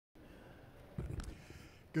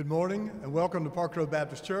Good morning and welcome to Park Road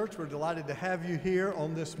Baptist Church. We're delighted to have you here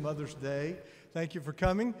on this Mother's Day. Thank you for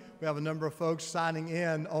coming. We have a number of folks signing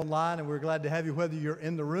in online, and we're glad to have you whether you're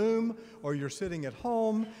in the room or you're sitting at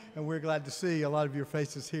home, and we're glad to see a lot of your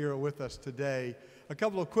faces here with us today. A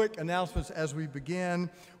couple of quick announcements as we begin.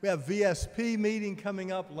 We have VSP meeting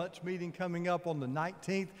coming up, lunch meeting coming up on the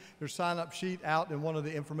 19th. There's a sign-up sheet out in one of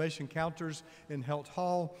the information counters in Helt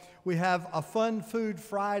Hall. We have a Fun Food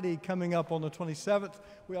Friday coming up on the 27th.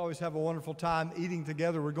 We always have a wonderful time eating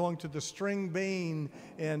together. We're going to the String Bean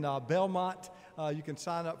in Belmont. You can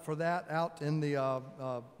sign up for that out in the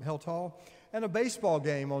Helt Hall. And a baseball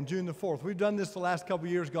game on June the 4th. We've done this the last couple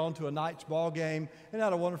of years, gone to a Knights ball game, and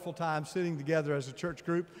had a wonderful time sitting together as a church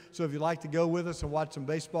group. So if you'd like to go with us and watch some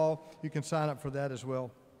baseball, you can sign up for that as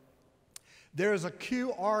well. There is a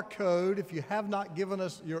QR code if you have not given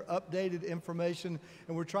us your updated information,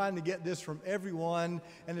 and we're trying to get this from everyone,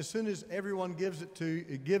 and as soon as everyone gives it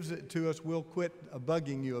to us, we'll quit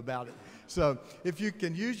bugging you about it. So if you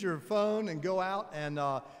can use your phone and go out and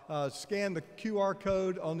scan the QR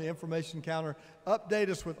code on the information counter, update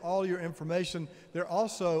us with all your information. There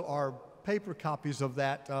also are paper copies of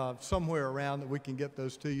that somewhere around that we can get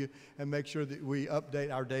those to you and make sure that we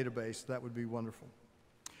update our database. That would be wonderful.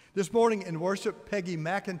 This morning in worship, Peggy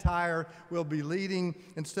McIntyre will be leading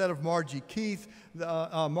instead of Margie Keith.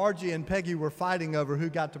 Margie and Peggy were fighting over who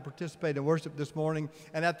got to participate in worship this morning,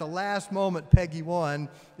 and at the last moment, Peggy won,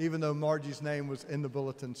 even though Margie's name was in the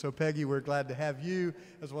bulletin. So Peggy, we're glad to have you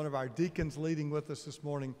as one of our deacons leading with us this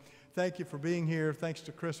morning. Thank you for being here. Thanks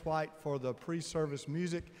to Chris White for the pre-service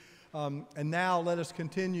music. And now let us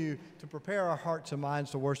continue to prepare our hearts and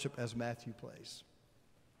minds to worship as Matthew plays.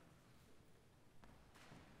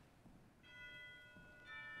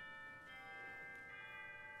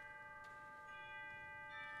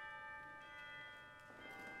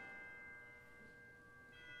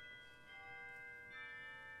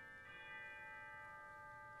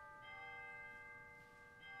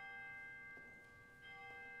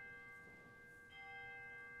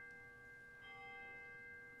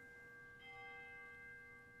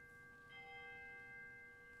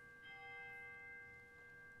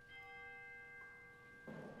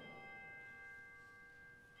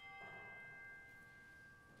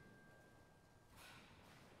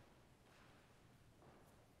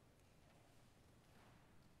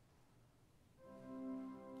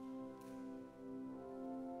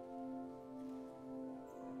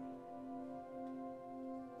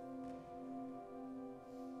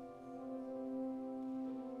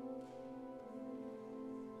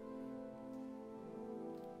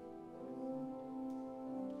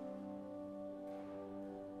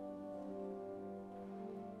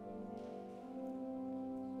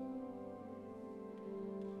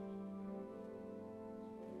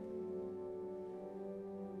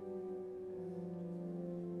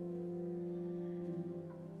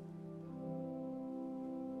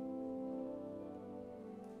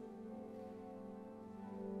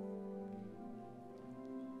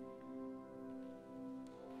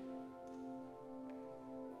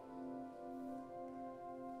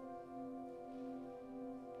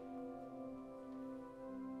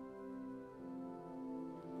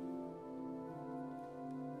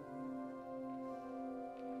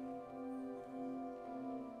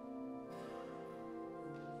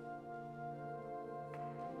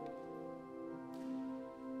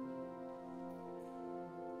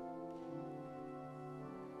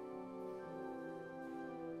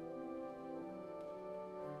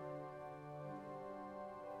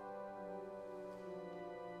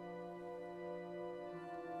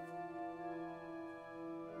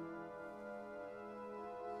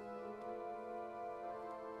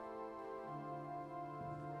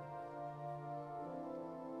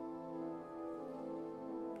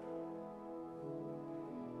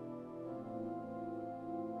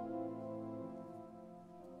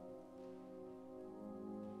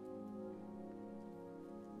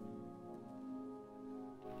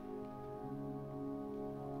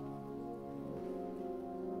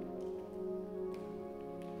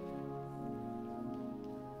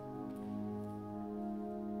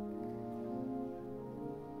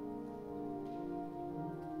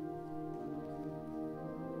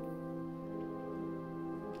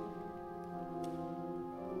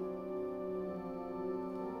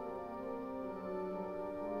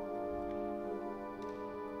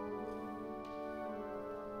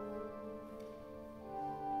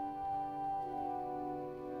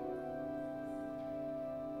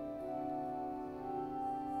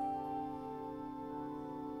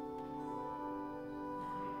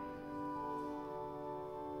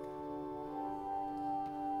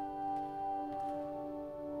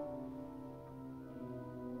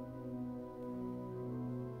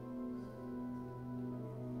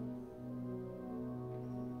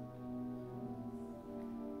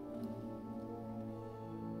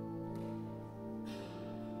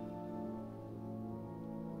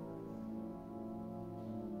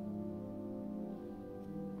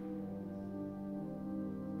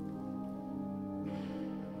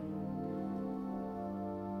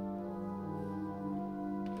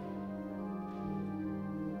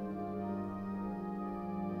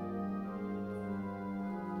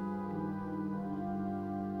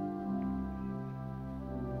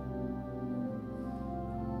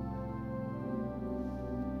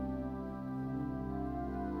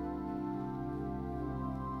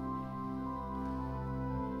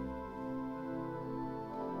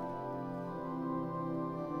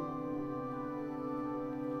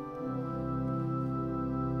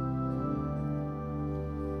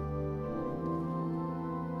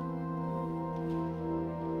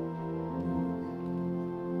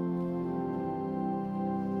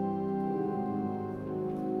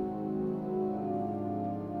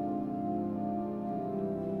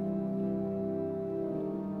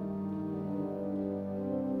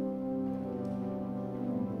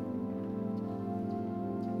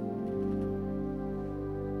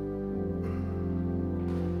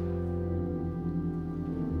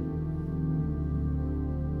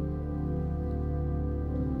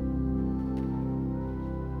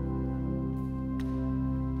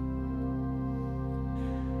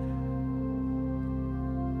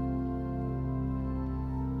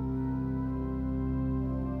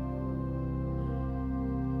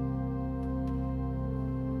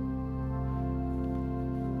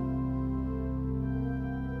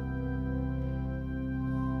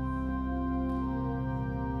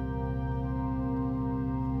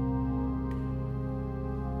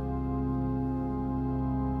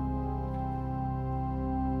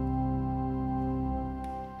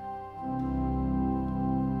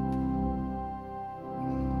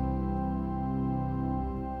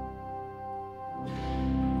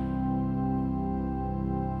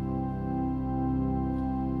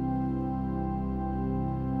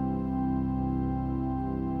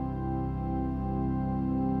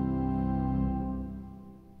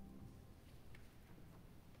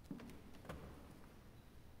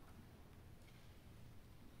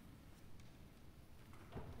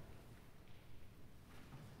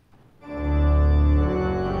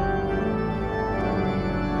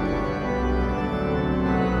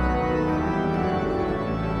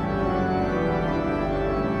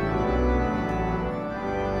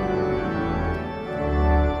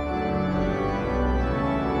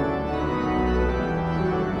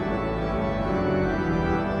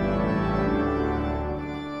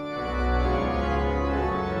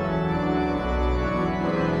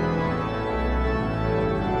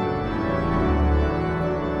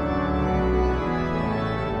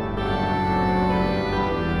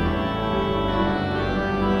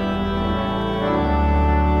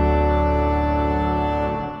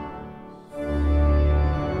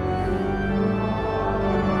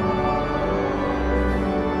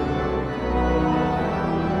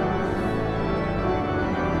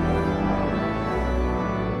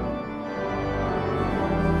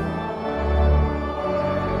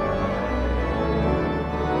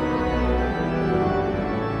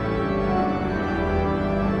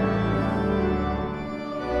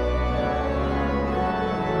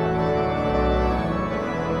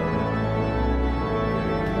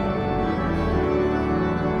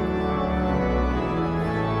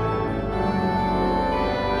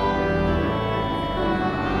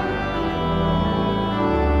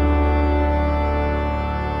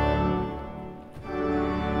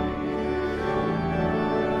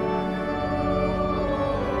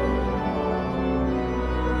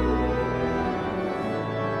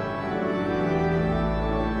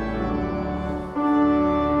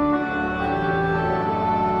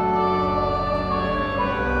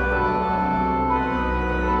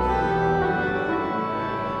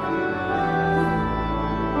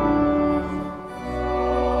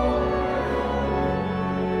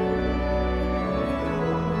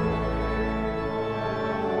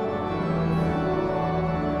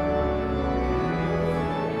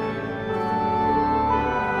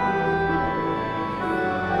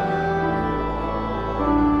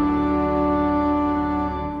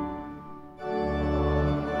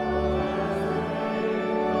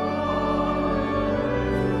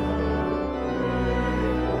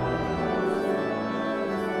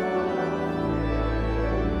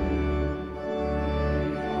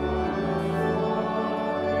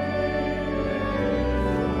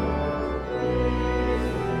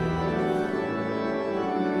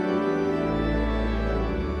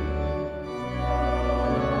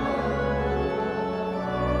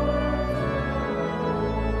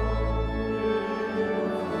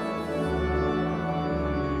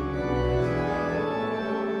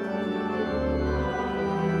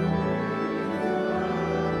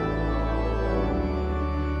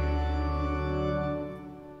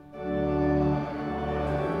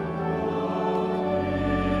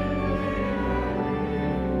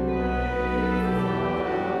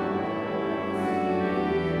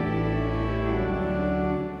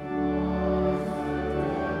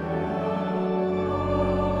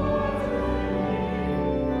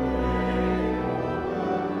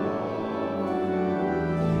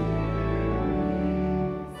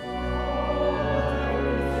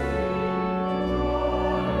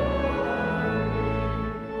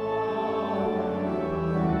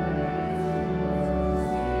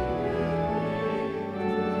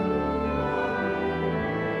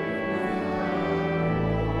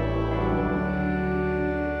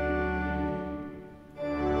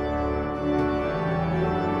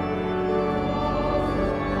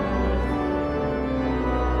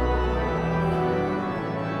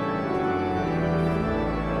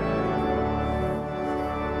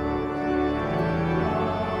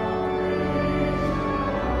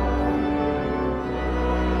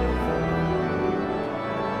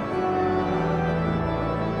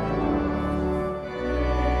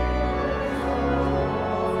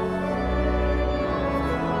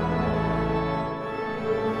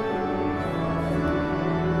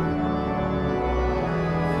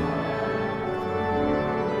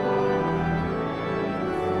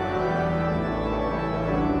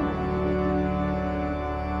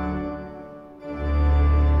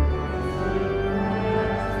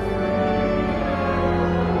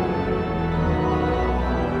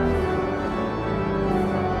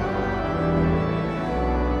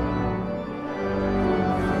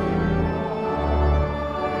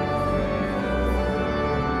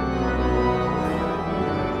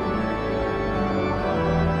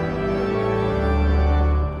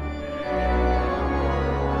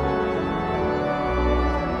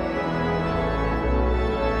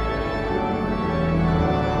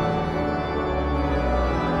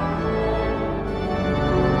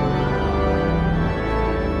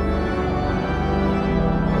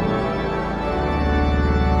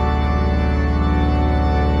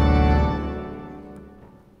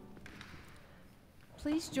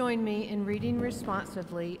 join me in reading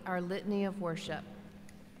responsively our litany of worship.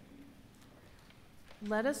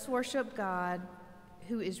 Let us worship God,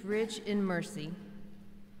 who is rich in mercy,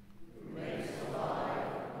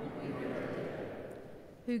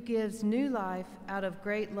 who gives new life out of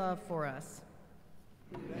great love for us,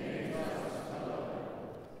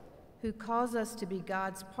 who calls us to be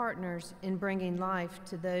God's partners in bringing life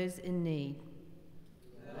to those in need.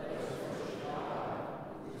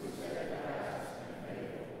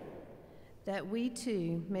 That we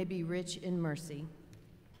too may be rich in mercy.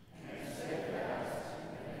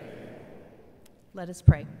 Let us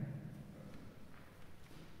pray.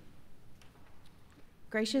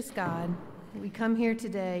 Gracious God, we come here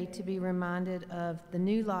today to be reminded of the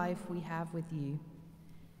new life we have with you.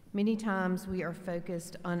 Many times we are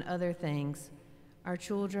focused on other things, our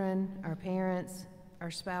children, our parents,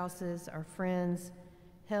 our spouses, our friends,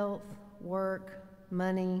 health, work,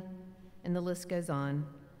 money, and the list goes on.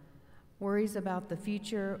 Worries about the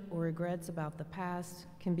future or regrets about the past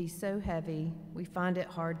can be so heavy we find it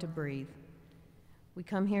hard to breathe. We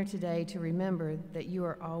come here today to remember that you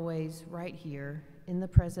are always right here in the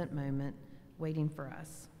present moment, waiting for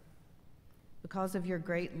us. Because of your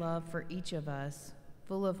great love for each of us,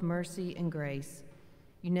 full of mercy and grace,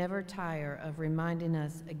 you never tire of reminding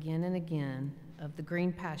us again and again of the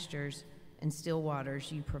green pastures and still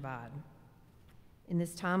waters you provide. In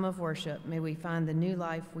this time of worship, may we find the new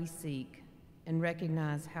life we seek and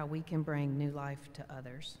recognize how we can bring new life to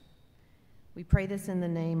others. We pray this in the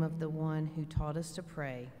name of the one who taught us to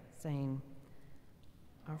pray, saying,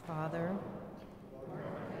 Our Father,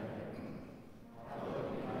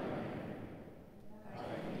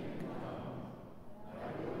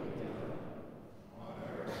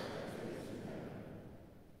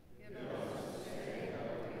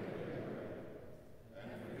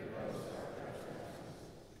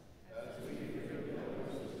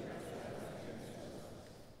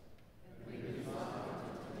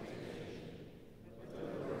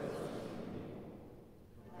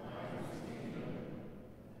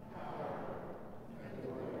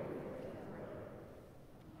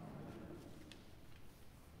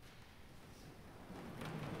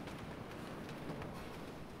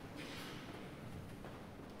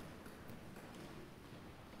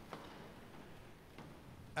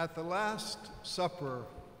 At the Last Supper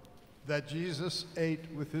that Jesus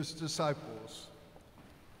ate with his disciples,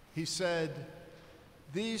 he said,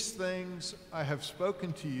 "These things I have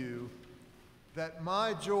spoken to you, that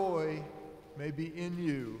my joy may be in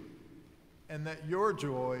you, and that your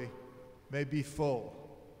joy may be full."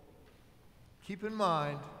 Keep in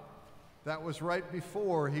mind, that was right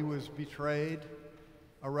before he was betrayed,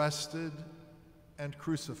 arrested, and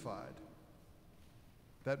crucified.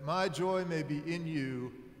 That my joy may be in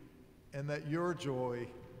you, and that your joy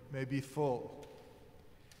may be full.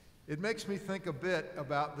 It makes me think a bit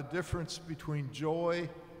about the difference between joy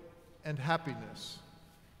and happiness.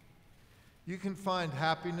 You can find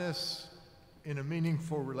happiness in a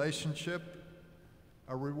meaningful relationship,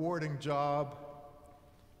 a rewarding job,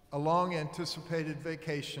 a long-anticipated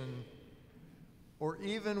vacation, or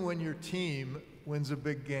even when your team wins a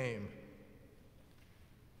big game.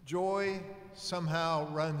 Joy somehow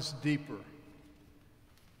runs deeper,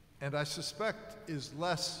 and I suspect is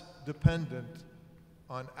less dependent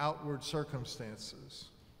on outward circumstances.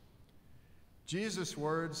 Jesus'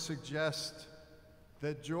 words suggest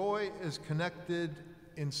that joy is connected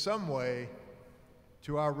in some way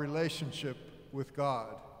to our relationship with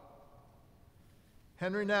God.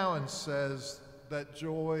 Henry Nouwen says that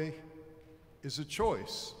joy is a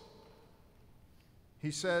choice.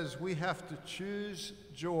 He says we have to choose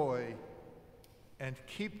joy and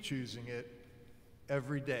keep choosing it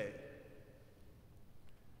every day.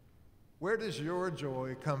 Where does your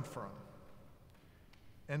joy come from?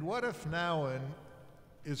 And what if Nouwen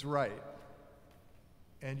is right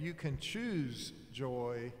and you can choose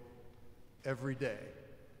joy every day?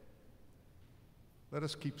 Let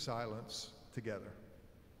us keep silence together.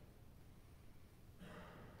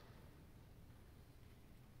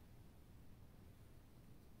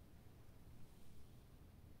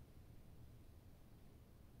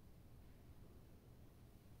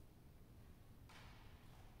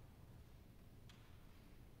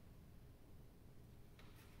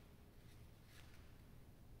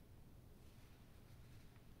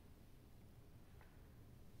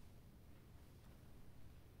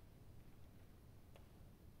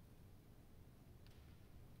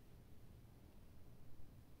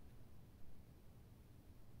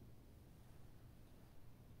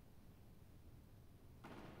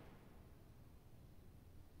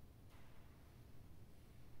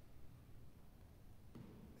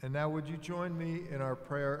 And now would you join me in our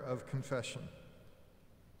prayer of confession?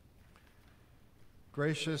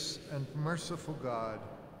 Gracious and merciful God,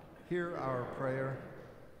 hear our prayer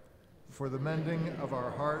for the mending of our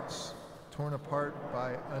hearts torn apart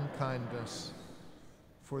by unkindness,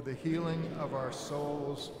 for the healing of our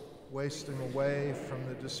souls wasting away from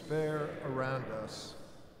the despair around us,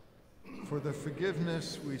 for the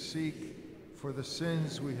forgiveness we seek for the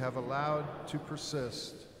sins we have allowed to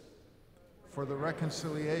persist, for the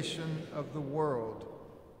reconciliation of the world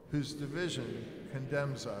whose division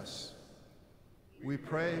condemns us. We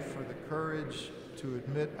pray for the courage to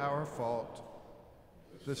admit our fault,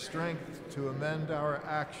 the strength to amend our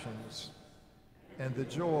actions, and the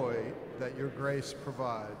joy that your grace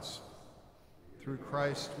provides. Through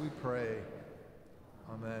Christ we pray.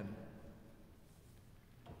 Amen.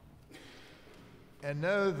 And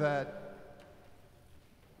know that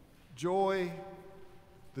joy,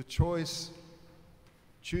 the choice,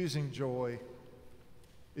 choosing joy,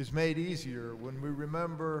 is made easier when we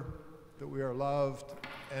remember that we are loved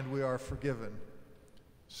and we are forgiven.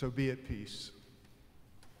 So be at peace.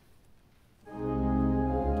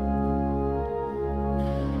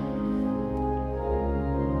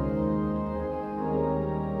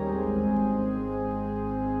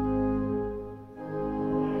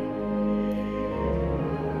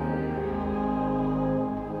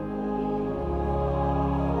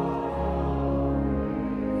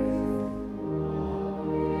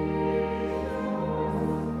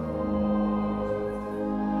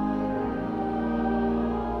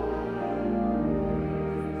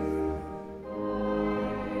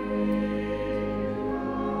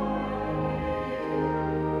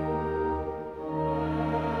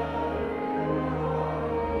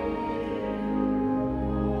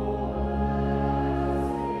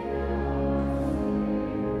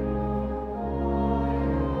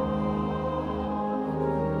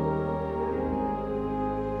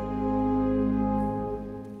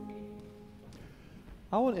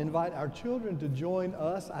 I want to invite our children to join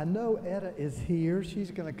us. I know Etta is here.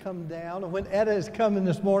 She's going to come down. And when Etta is coming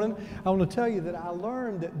this morning, I want to tell you that I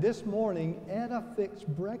learned that this morning Etta fixed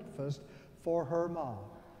breakfast for her mom.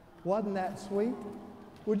 Wasn't that sweet?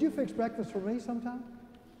 Would you fix breakfast for me sometime?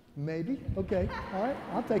 Maybe. Okay. All right.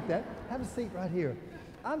 I'll take that. Have a seat right here.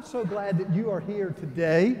 I'm so glad that you are here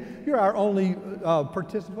today. You're our only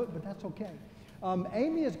participant, but that's okay.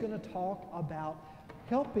 Amy is going to talk about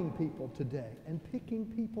helping people today and picking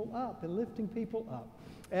people up and lifting people up.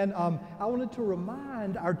 And I wanted to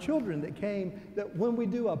remind our children that came that when we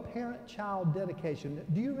do a parent-child dedication,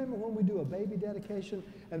 do you remember when we do a baby dedication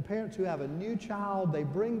and parents who have a new child, they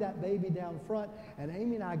bring that baby down front and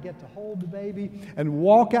Amy and I get to hold the baby and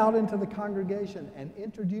walk out into the congregation and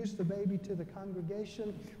introduce the baby to the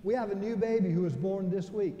congregation. We have a new baby who was born this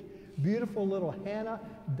week, beautiful little Hannah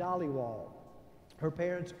Dollywall. Her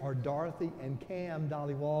parents are Dorothy and Cam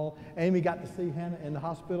Dollywall. Amy got to see Hannah in the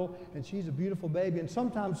hospital, and she's a beautiful baby. And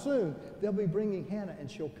sometime soon, they'll be bringing Hannah,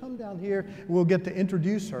 and she'll come down here, and we'll get to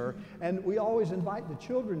introduce her. And we always invite the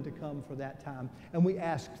children to come for that time. And we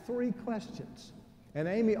ask 3 questions. And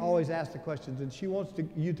Amy always asks the questions, and she wants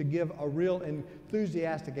you to give a real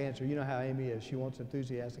enthusiastic answer. You know how Amy is. She wants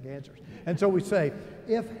enthusiastic answers. And so we say,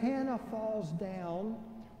 if Hannah falls down,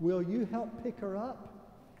 will you help pick her up?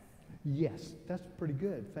 Yes, that's pretty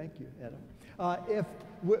good. Thank you, Etta.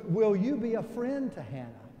 Will you be a friend to Hannah?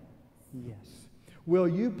 Yes. Will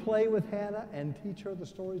you play with Hannah and teach her the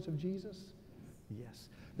stories of Jesus? Yes.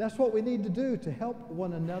 That's what we need to do to help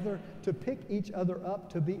one another, to pick each other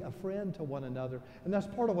up, to be a friend to one another. And that's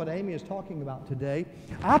part of what Amy is talking about today.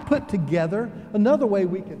 I put together another way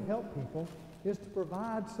we can help people is to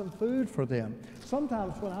provide some food for them.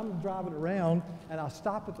 Sometimes when I'm driving around and I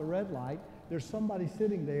stop at the red light, there's somebody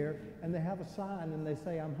sitting there and they have a sign and they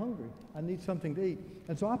say, I'm hungry, I need something to eat.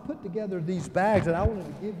 And so I put together these bags and I wanted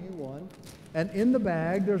to give you one. And in the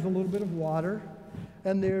bag, there's a little bit of water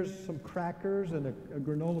and there's some crackers and a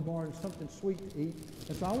granola bar and something sweet to eat.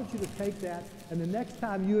 And so I want you to take that, and the next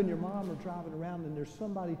time you and your mom are driving around and there's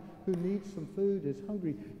somebody who needs some food, is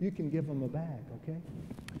hungry, you can give them a bag, okay?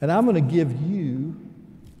 And I'm going to give you,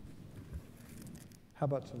 how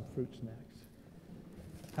about some fruit snacks?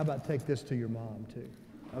 How about take this to your mom, too?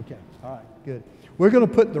 Okay, all right, good. We're going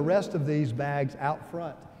to put the rest of these bags out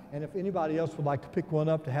front. And if anybody else would like to pick one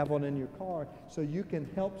up, to have one in your car so you can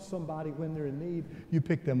help somebody when they're in need, you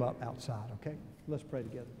pick them up outside, okay? Let's pray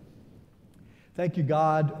together. Thank you,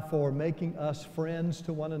 God, for making us friends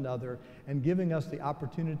to one another and giving us the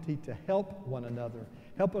opportunity to help one another.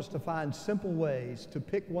 Help us to find simple ways to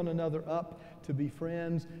pick one another up, to be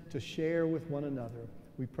friends, to share with one another.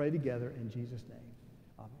 We pray together in Jesus' name.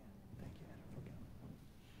 Amen. Thank you, Anna, for coming.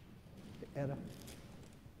 Etta.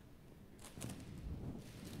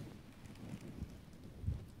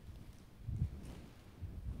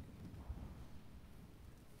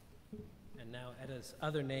 And now Etta's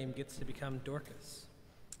other name gets to become Dorcas.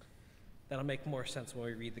 That'll make more sense when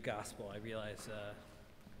we read the gospel. I realize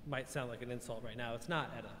it might sound like an insult right now. It's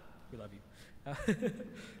not, Etta. We love you.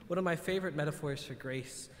 One of my favorite metaphors for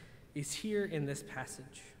grace is here in this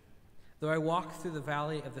passage. Though I walk through the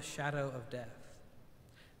valley of the shadow of death,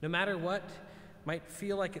 no matter what might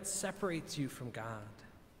feel like it separates you from God,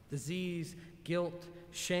 disease, guilt,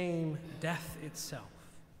 shame, death itself,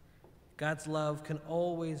 God's love can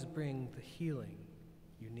always bring the healing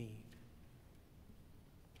you need.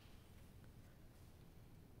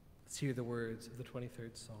 Let's hear the words of the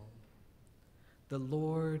 23rd Psalm. The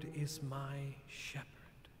Lord is my shepherd.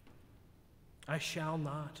 I shall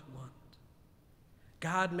not want.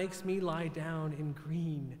 God makes me lie down in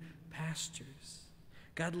green pastures.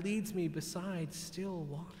 God leads me beside still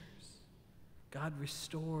waters. God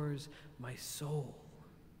restores my soul.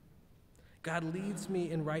 God leads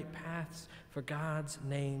me in right paths for God's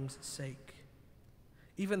name's sake.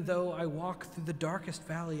 Even though I walk through the darkest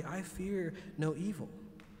valley, I fear no evil,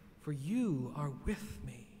 for you are with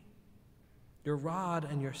me. Your rod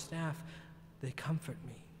and your staff, they comfort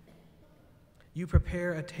me. You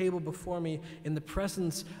prepare a table before me in the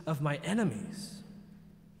presence of my enemies.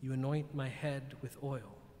 You anoint my head with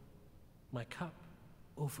oil. My cup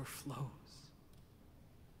overflows.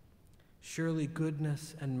 Surely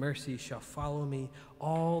goodness and mercy shall follow me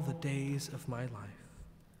all the days of my life,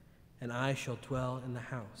 and I shall dwell in the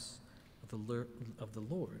house of the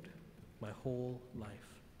Lord my whole life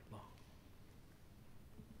long.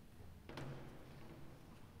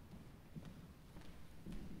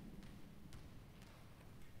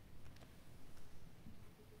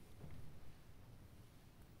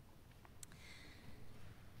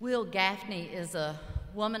 Will Gaffney is a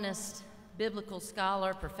womanist, biblical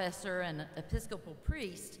scholar, professor, and Episcopal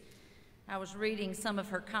priest. I was reading some of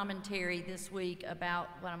her commentary this week about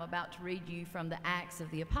what I'm about to read you from the Acts of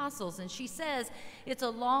the Apostles, and she says it's a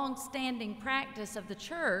long-standing practice of the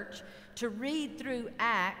church to read through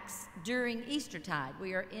Acts during Eastertide.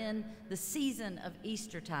 We are in the season of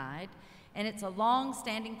Eastertide, and it's a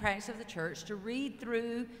long-standing practice of the church to read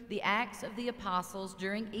through the Acts of the Apostles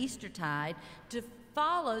during Eastertide to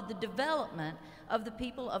follow the development of the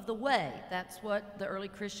people of the way. That's what the early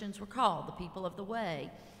Christians were called, the people of the way.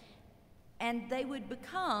 And they would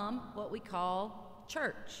become what we call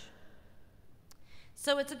church.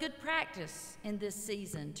 So it's a good practice in this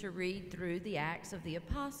season to read through the Acts of the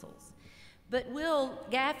Apostles. But Will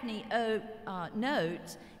Gaffney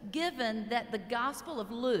notes, given that the Gospel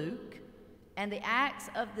of Luke and the Acts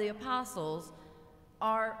of the Apostles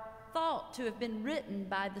are thought to have been written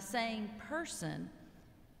by the same person,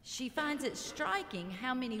 she finds it striking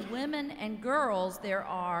how many women and girls there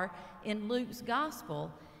are in Luke's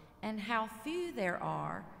gospel and how few there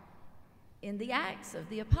are in the Acts of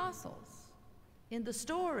the Apostles. In the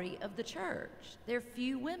story of the church, there are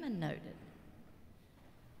few women noted.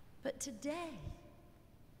 But today,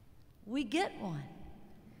 we get one.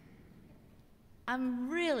 I'm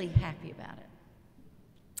really happy about it.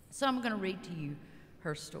 So I'm going to read to you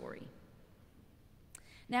her story.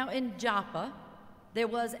 Now, in Joppa, there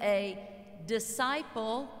was a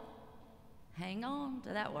disciple, hang on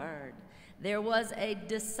to that word. There was a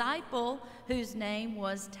disciple whose name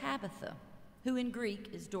was Tabitha, who in Greek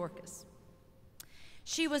is Dorcas.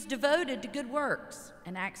 She was devoted to good works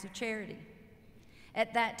and acts of charity.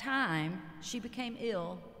 At that time, she became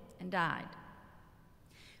ill and died.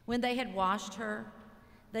 When they had washed her,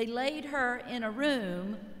 they laid her in a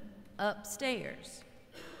room upstairs.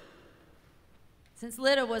 Since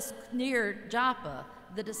Lydda was near Joppa,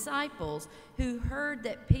 the disciples, who heard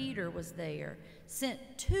that Peter was there, sent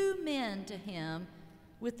 2 men to him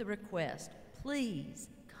with the request, "Please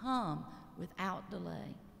come without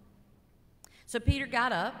delay." So Peter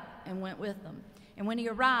got up and went with them. And when he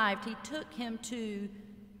arrived, he took him to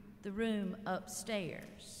the room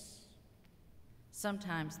upstairs.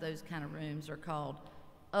 Sometimes those kind of rooms are called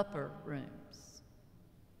upper rooms.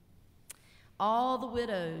 All the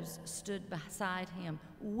widows stood beside him,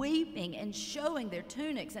 weeping and showing their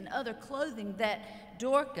tunics and other clothing that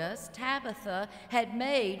Dorcas, Tabitha, had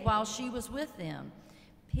made while she was with them.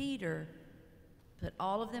 Peter put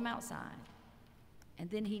all of them outside,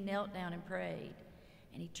 and then he knelt down and prayed.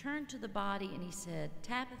 And he turned to the body and he said,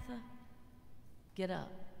 "Tabitha, get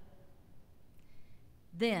up."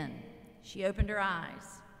 Then she opened her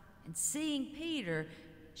eyes, and seeing Peter,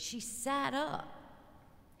 she sat up.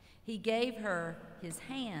 He gave her his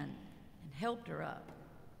hand and helped her up.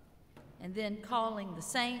 and then calling the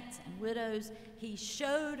saints and widows, he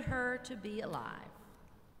showed her to be alive.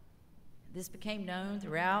 This became known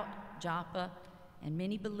throughout Joppa, and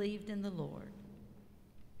many believed in the Lord.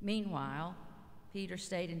 Meanwhile, Peter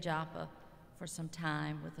stayed in Joppa for some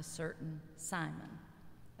time with a certain Simon,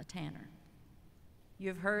 a tanner. You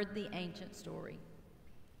have heard the ancient story.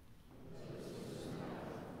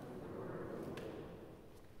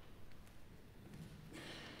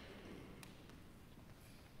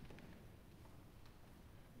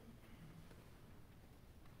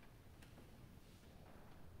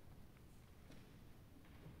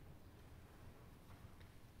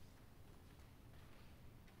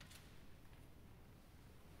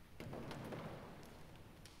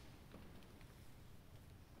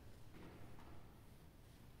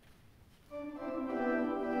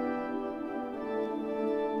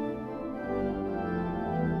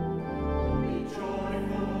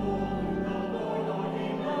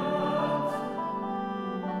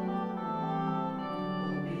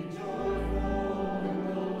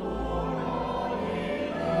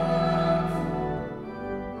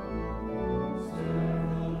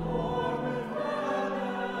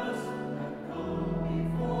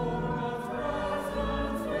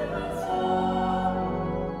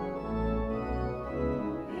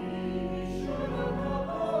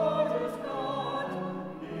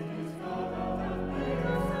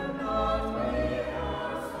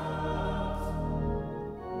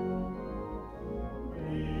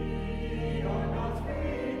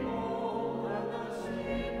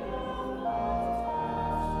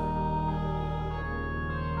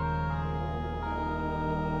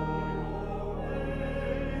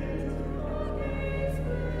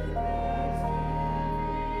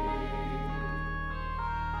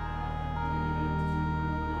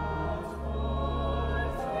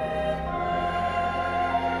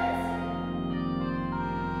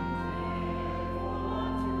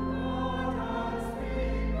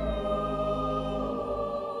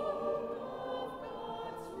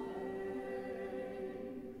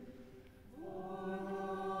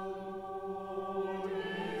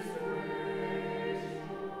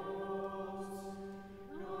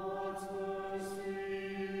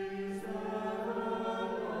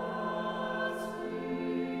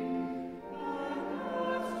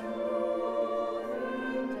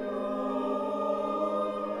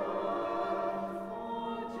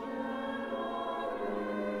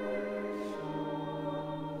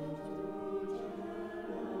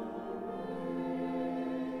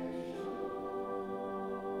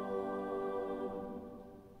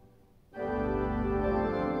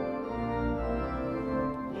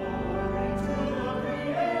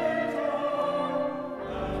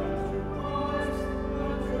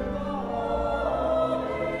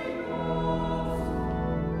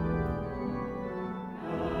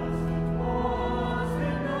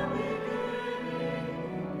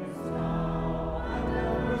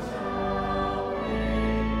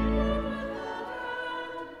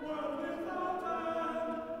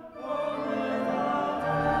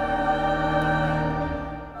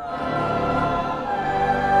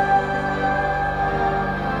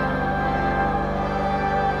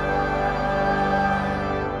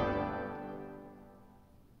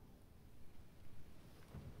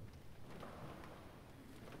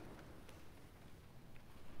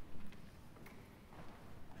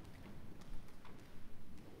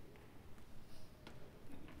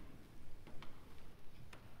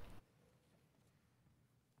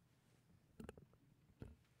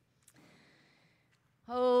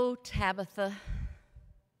 Oh, Tabitha,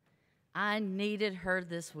 I needed her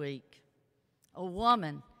this week. A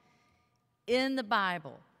woman in the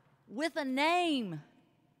Bible with a name.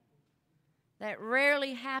 That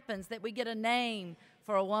rarely happens that we get a name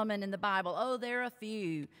for a woman in the Bible. Oh, there are a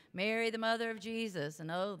few. Mary, the mother of Jesus,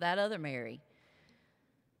 and oh, that other Mary.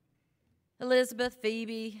 Elizabeth,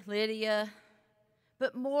 Phoebe, Lydia.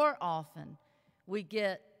 But more often, we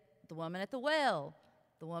get the woman at the well,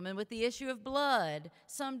 the woman with the issue of blood,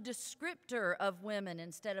 some descriptor of women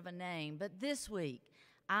instead of a name. But this week,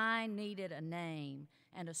 I needed a name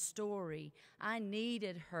and a story. I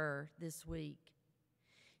needed her this week.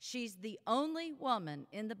 She's the only woman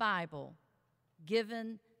in the Bible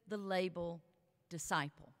given the label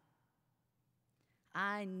disciple.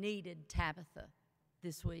 I needed Tabitha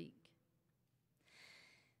this week.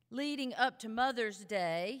 Leading up to Mother's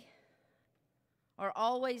Day are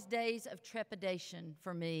always days of trepidation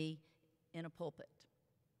for me in a pulpit.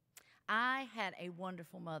 I had a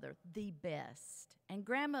wonderful mother, the best, and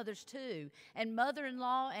grandmothers too, and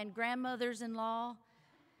mother-in-law and grandmothers-in-law.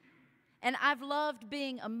 And I've loved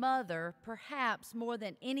being a mother perhaps more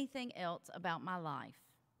than anything else about my life.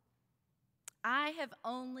 I have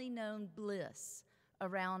only known bliss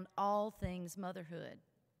around all things motherhood.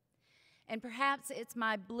 And perhaps it's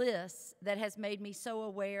my bliss that has made me so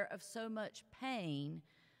aware of so much pain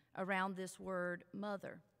around this word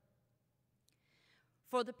mother.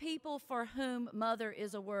 For the people for whom mother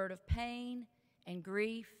is a word of pain and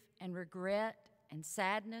grief and regret and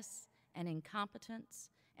sadness and incompetence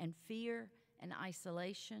and fear and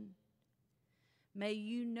isolation, may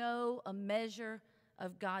you know a measure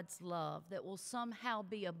of God's love that will somehow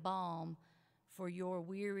be a balm for your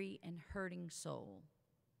weary and hurting soul.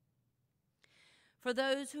 For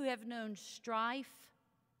those who have known strife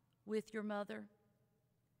with your mother,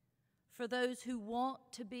 for those who want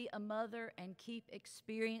to be a mother and keep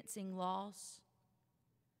experiencing loss,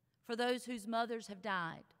 for those whose mothers have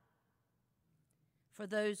died, for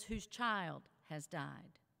those whose child has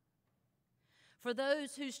died, for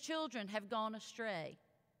those whose children have gone astray,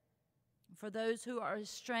 for those who are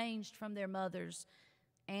estranged from their mothers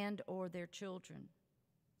and or their children,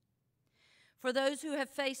 for those who have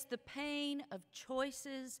faced the pain of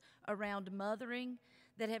choices around mothering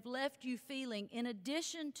that have left you feeling, in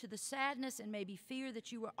addition to the sadness and maybe fear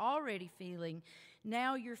that you were already feeling,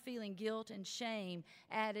 now you're feeling guilt and shame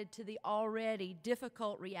added to the already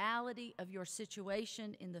difficult reality of your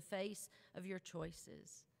situation in the face of your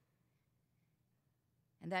choices.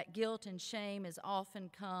 And that guilt and shame has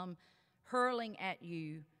often come hurling at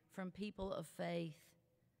you from people of faith,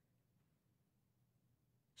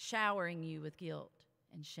 showering you with guilt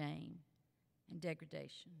and shame and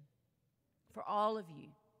degradation. For all of you,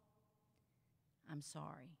 I'm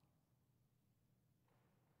sorry.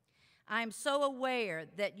 I'm so aware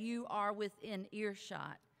that you are within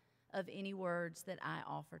earshot of any words that I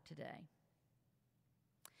offer today.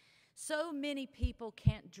 So many people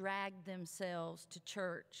can't drag themselves to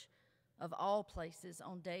church, of all places,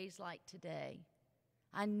 on days like today.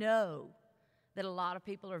 I know that a lot of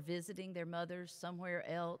people are visiting their mothers somewhere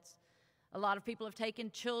else. A lot of people have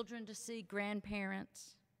taken children to see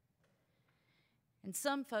grandparents. And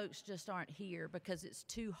some folks just aren't here because it's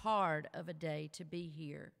too hard of a day to be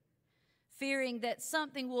here, fearing that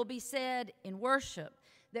something will be said in worship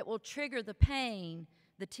that will trigger the pain,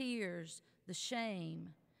 the tears, the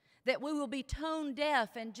shame, that we will be tone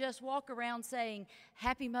deaf and just walk around saying,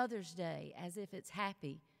 Happy Mother's Day, as if it's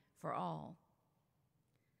happy for all.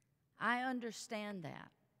 I understand that.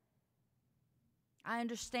 I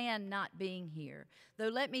understand not being here. Though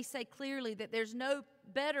let me say clearly that there's no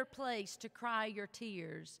better place to cry your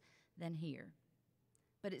tears than here.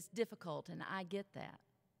 But it's difficult, and I get that.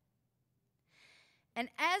 And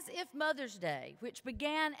as if Mother's Day, which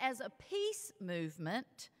began as a peace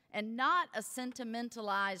movement and not a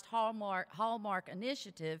sentimentalized Hallmark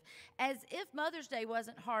initiative, as if Mother's Day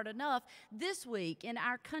wasn't hard enough, this week in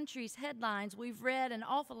our country's headlines, we've read an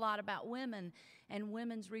awful lot about women and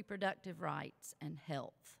women's reproductive rights and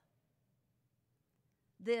health.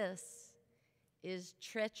 This is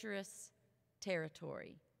treacherous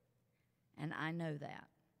territory, and I know that.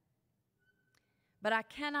 But I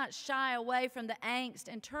cannot shy away from the angst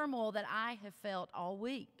and turmoil that I have felt all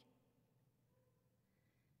week.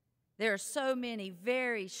 There are so many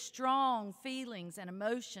very strong feelings and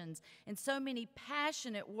emotions and so many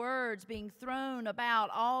passionate words being thrown about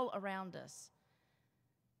all around us.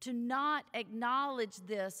 To not acknowledge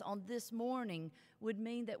this on this morning would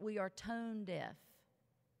mean that we are tone deaf.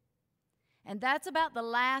 And that's about the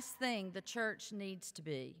last thing the church needs to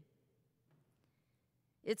be.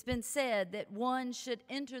 It's been said that one should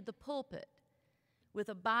enter the pulpit with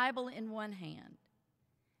a Bible in one hand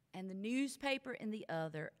and the newspaper in the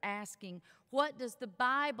other, asking, what does the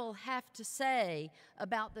Bible have to say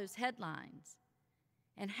about those headlines?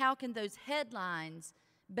 And how can those headlines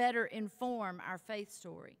better inform our faith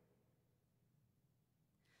story?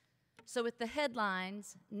 So with the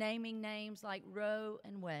headlines naming names like Roe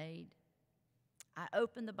and Wade, I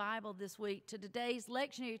opened the Bible this week to today's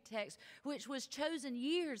lectionary text, which was chosen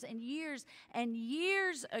years and years and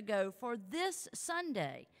years ago for this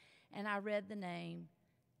Sunday, and I read the name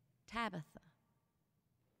Tabitha.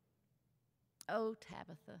 Oh,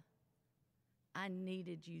 Tabitha, I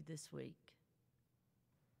needed you this week.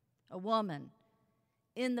 A woman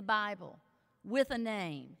in the Bible with a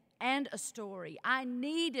name and a story. I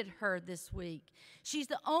needed her this week. She's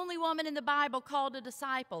the only woman in the Bible called a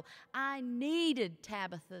disciple. I needed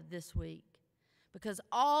Tabitha this week because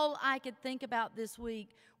all I could think about this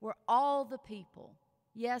week were all the people,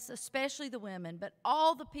 yes, especially the women, but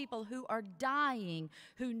all the people who are dying,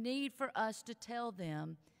 who need for us to tell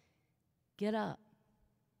them, get up.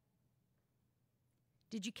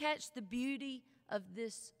 Did you catch the beauty of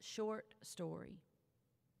this short story?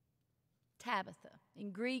 Tabitha.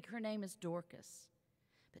 In Greek, her name is Dorcas.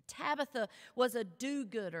 But Tabitha was a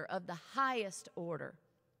do-gooder of the highest order.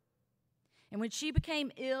 And when she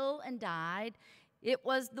became ill and died, it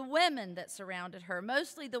was the women that surrounded her,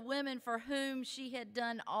 mostly the women for whom she had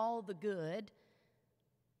done all the good.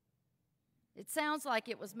 It sounds like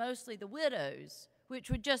it was mostly the widows, which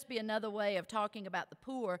would just be another way of talking about the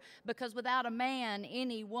poor, because without a man,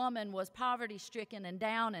 any woman was poverty-stricken and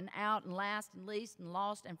down and out and last and least and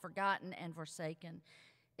lost and forgotten and forsaken,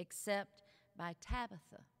 except by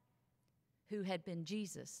Tabitha, who had been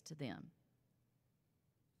Jesus to them.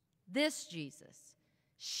 This Jesus,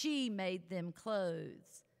 she made them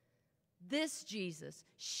clothes. This Jesus,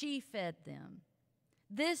 she fed them.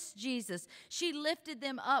 This Jesus, she lifted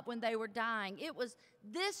them up when they were dying. It was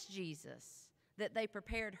this Jesus that they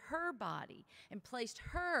prepared her body and placed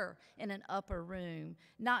her in an upper room,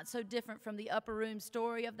 not so different from the upper room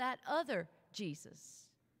story of that other Jesus.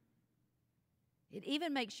 It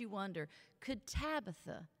even makes you wonder, could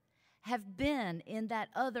Tabitha have been in that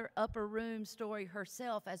other upper room story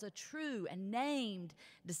herself as a true and named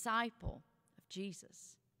disciple of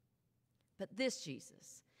Jesus? But this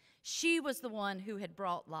Jesus, she was the one who had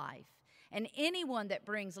brought life. And anyone that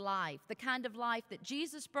brings life, the kind of life that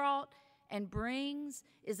Jesus brought and brings,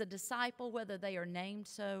 is a disciple whether they are named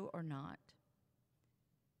so or not.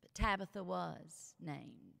 But Tabitha was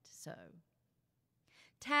named so.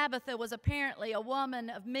 Tabitha was apparently a woman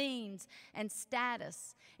of means and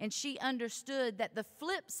status, and she understood that the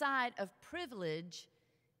flip side of privilege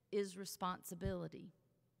is responsibility.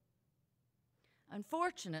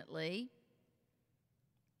 Unfortunately,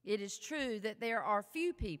 it is true that there are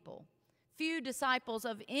few people, few disciples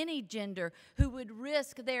of any gender, who would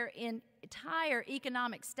risk their entire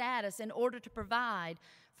economic status in order to provide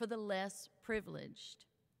for the less privileged.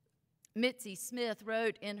 Mitzi Smith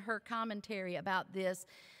wrote in her commentary about this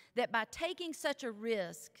that by taking such a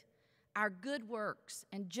risk, our good works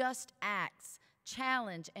and just acts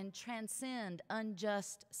challenge and transcend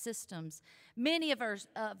unjust systems. Many of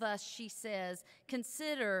us, she says,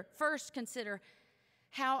 first consider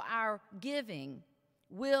how our giving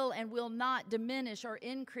will and will not diminish or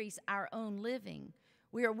increase our own living.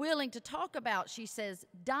 We are willing to talk about, she says,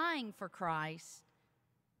 dying for Christ,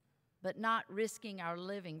 but not risking our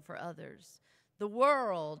living for others. The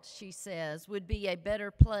world, she says, would be a better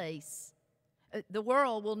place. The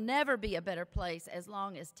world will never be a better place as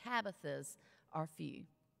long as Tabithas are few.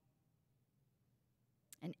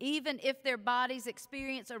 And even if their bodies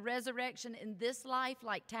experience a resurrection in this life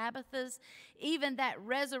like Tabitha's, even that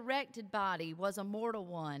resurrected body was a mortal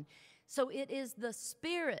one. So it is the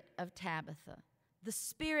spirit of Tabitha, the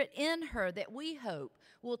spirit in her, that we hope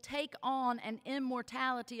will take on an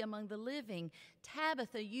immortality among the living.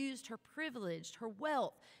 Tabitha used her privilege, her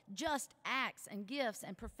wealth, just acts and gifts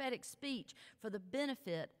and prophetic speech for the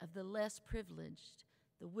benefit of the less privileged,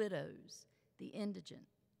 the widows, the indigent,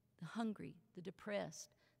 the hungry, the depressed,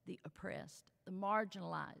 the oppressed, the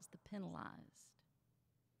marginalized, the penalized.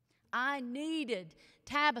 I needed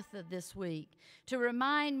Tabitha this week to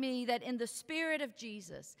remind me that in the spirit of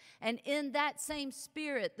Jesus, and in that same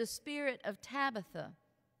spirit, the spirit of Tabitha,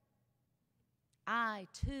 I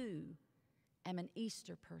too am an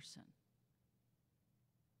Easter person.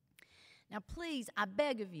 Now please, I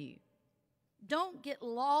beg of you, don't get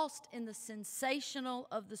lost in the sensational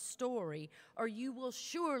of the story, or you will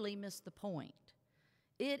surely miss the point.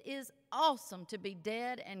 It is awesome to be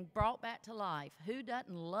dead and brought back to life. Who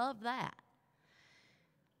doesn't love that?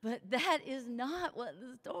 But that is not what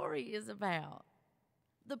the story is about.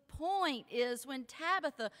 The point is when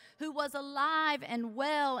Tabitha, who was alive and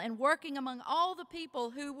well and working among all the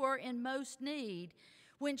people who were in most need,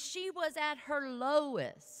 when she was at her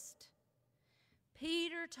lowest,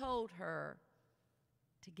 Peter told her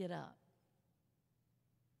to get up.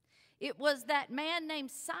 It was that man named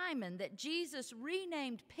Simon that Jesus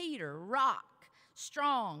renamed Peter, rock,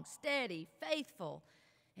 strong, steady, faithful.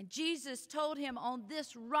 And Jesus told him, on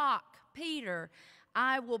this rock, Peter,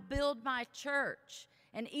 I will build my church,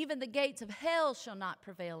 and even the gates of hell shall not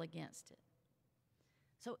prevail against it.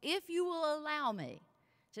 So if you will allow me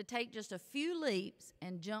to take just a few leaps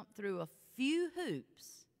and jump through a few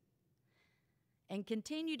hoops and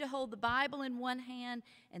continue to hold the Bible in one hand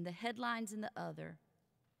and the headlines in the other,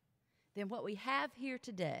 then what we have here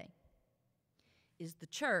today is the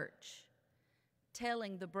church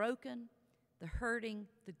telling the broken, the hurting,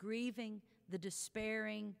 the grieving, the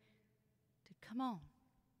despairing to come on,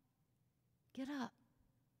 get up.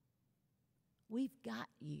 We've got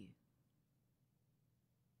you.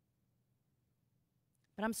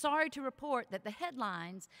 But I'm sorry to report that the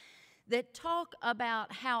headlines that talk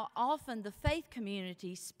about how often the faith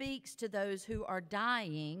community speaks to those who are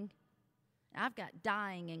dying. I've got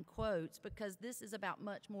dying in quotes because this is about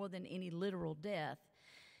much more than any literal death.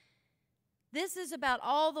 This is about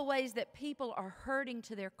all the ways that people are hurting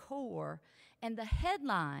to their core, and the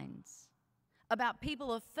headlines about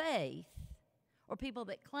people of faith or people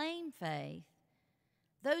that claim faith,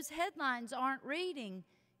 those headlines aren't reading,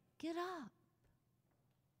 "Get up."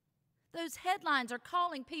 Those headlines are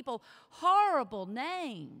calling people horrible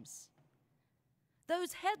names.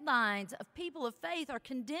 Those headlines of people of faith are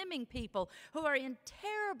condemning people who are in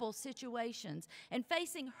terrible situations and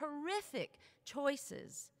facing horrific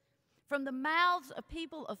choices. From the mouths of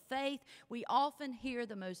people of faith, we often hear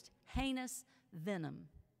the most heinous venom.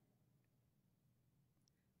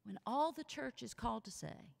 When all the church is called to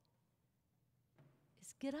say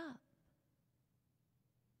is, "Get up.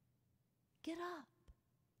 Get up.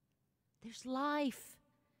 There's life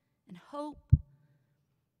and hope.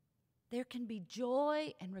 There can be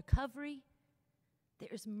joy and recovery.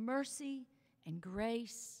 There is mercy and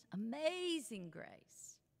grace, amazing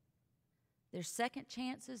grace. There's second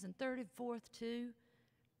chances and third and fourth too.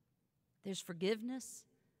 There's forgiveness.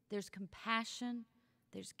 There's compassion.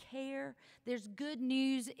 There's care. There's good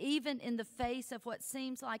news even in the face of what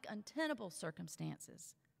seems like untenable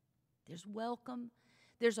circumstances. There's welcome.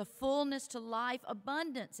 There's a fullness to life,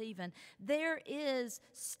 abundance even. There is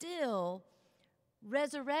still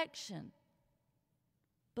resurrection.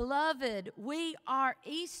 Beloved, we are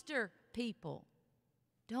Easter people.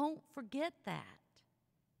 Don't forget that.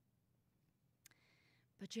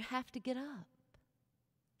 But you have to get up.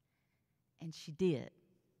 And she did.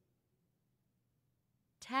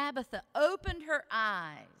 Tabitha opened her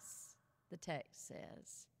eyes, the text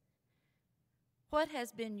says. What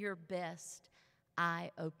has been your best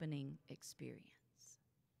eye-opening experience?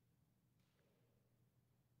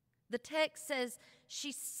 The text says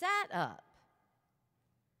she sat up.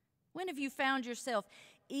 When have you found yourself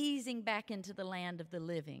easing back into the land of the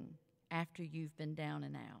living after you've been down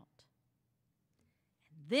and out?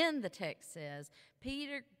 And then the text says,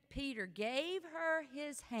 Peter gave her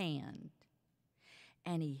his hand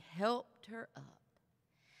and he helped her up.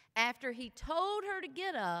 After he told her to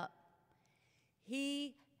get up,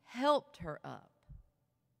 he helped her up.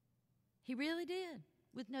 He really did,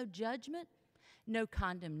 with no judgment, no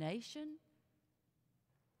condemnation,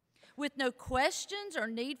 with no questions or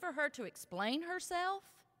need for her to explain herself.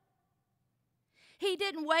 He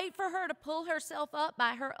didn't wait for her to pull herself up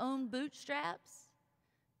by her own bootstraps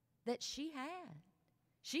that she had.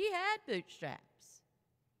 She had bootstraps.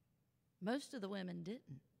 Most of the women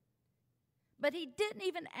didn't. But he didn't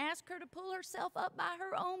even ask her to pull herself up by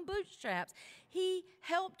her own bootstraps. He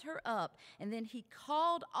helped her up. And then he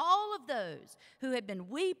called all of those who had been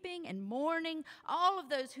weeping and mourning, all of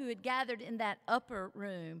those who had gathered in that upper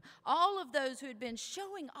room, all of those who had been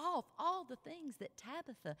showing off all the things that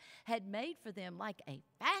Tabitha had made for them like a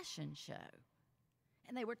fashion show.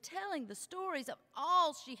 And they were telling the stories of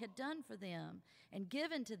all she had done for them and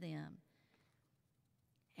given to them.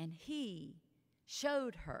 And he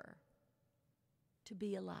showed her to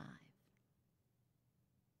be alive.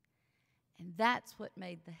 And that's what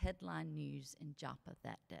made the headline news in Joppa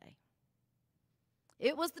that day.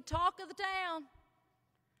 It was the talk of the town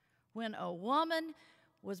when a woman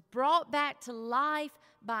was brought back to life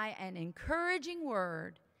by an encouraging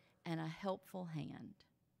word and a helpful hand.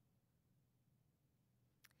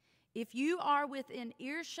 If you are within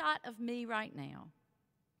earshot of me right now,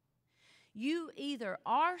 you either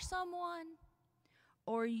are someone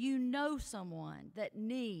or you know someone that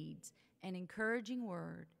needs an encouraging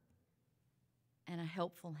word and a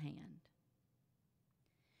helpful hand.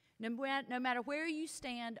 No matter where you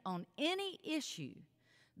stand on any issue,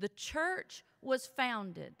 the church was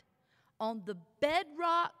founded on the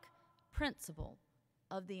bedrock principle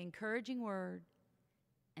of the encouraging word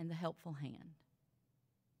and the helpful hand.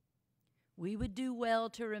 We would do well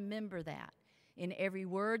to remember that in every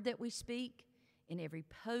word that we speak, in every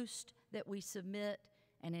post that we submit,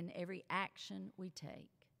 and in every action we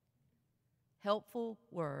take. Helpful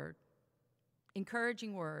word,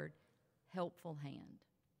 encouraging word, helpful hand.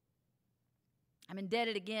 I'm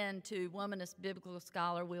indebted again to womanist biblical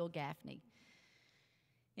scholar Will Gaffney.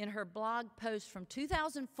 In her blog post from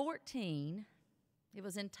 2014, it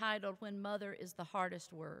was entitled, "When Mother is the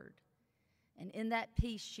Hardest Word." And in that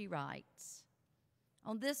piece she writes,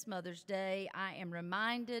 "On this Mother's Day, I am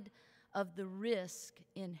reminded of the risk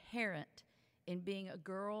inherent in being a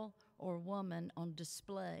girl or woman on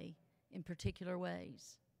display in particular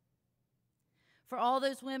ways. For all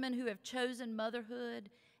those women who have chosen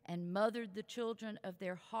motherhood and mothered the children of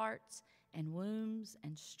their hearts and wombs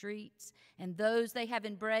and streets, and those they have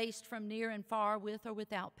embraced from near and far, with or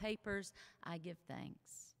without papers, I give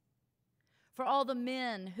thanks. For all the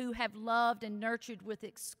men who have loved and nurtured with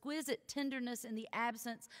exquisite tenderness in the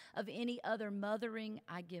absence of any other mothering,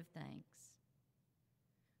 I give thanks.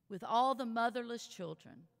 With all the motherless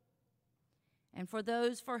children, and for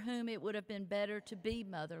those for whom it would have been better to be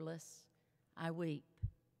motherless, I weep.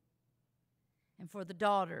 And for the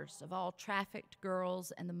daughters of all trafficked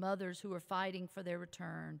girls and the mothers who are fighting for their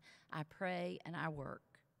return, I pray and I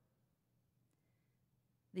work.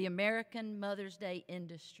 The American Mother's Day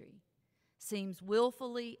industry seems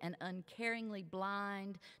willfully and uncaringly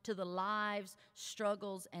blind to the lives,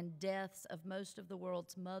 struggles, and deaths of most of the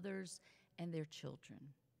world's mothers and their children.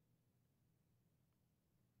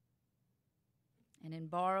 And in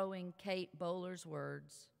borrowing Kate Bowler's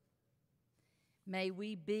words, may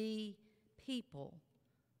we be people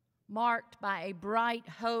marked by a bright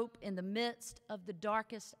hope in the midst of the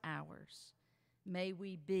darkest hours. May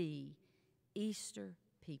we be Easter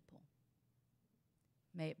people.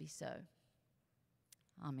 May it be so.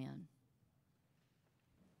 Amen.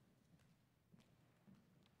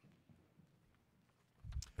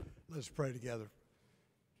 Let's pray together.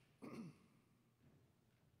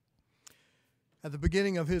 At the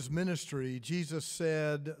beginning of his ministry, Jesus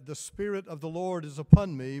said, "The Spirit of the Lord is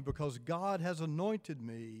upon me because God has anointed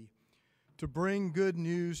me to bring good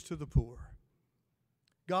news to the poor.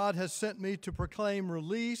 God has sent me to proclaim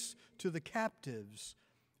release to the captives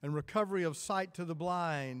and recovery of sight to the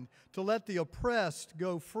blind, to let the oppressed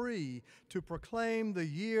go free, to proclaim the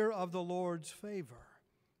year of the Lord's favor.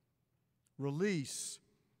 Release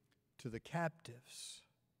to the captives."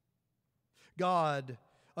 God,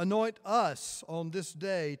 anoint us on this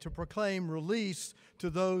day to proclaim release to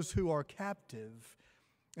those who are captive.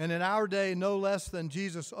 And in our day, no less than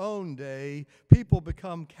Jesus' own day, people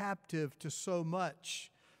become captive to so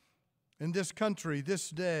much. In this country, this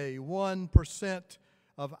day, 1%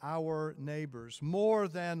 of our neighbors, more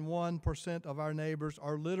than 1% of our neighbors,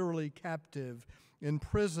 are literally captive in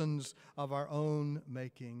prisons of our own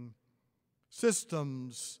making.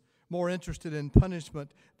 Systems more interested in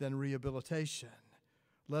punishment than rehabilitation.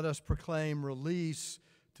 Let us proclaim release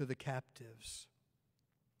to the captives.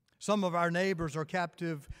 Some of our neighbors are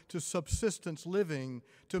captive to subsistence living,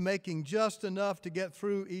 to making just enough to get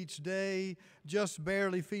through each day, just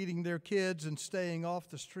barely feeding their kids and staying off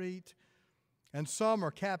the street. And some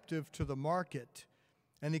are captive to the market,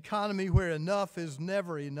 an economy where enough is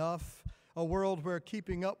never enough, a world where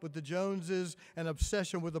keeping up with the Joneses and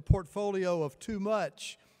obsession with a portfolio of too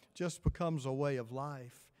much just becomes a way of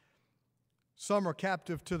life. Some are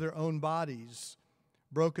captive to their own bodies,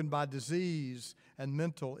 broken by disease and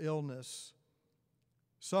mental illness.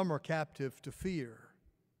 Some are captive to fear,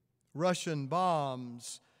 Russian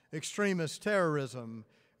bombs, extremist terrorism,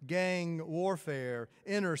 gang warfare,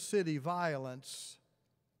 inner city violence.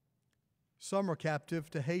 Some are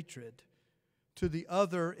captive to hatred, to the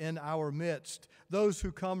other in our midst, those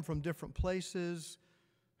who come from different places,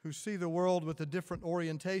 who see the world with a different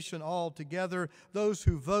orientation altogether, those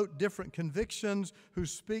who vote different convictions, who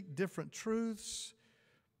speak different truths.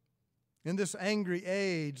 In this angry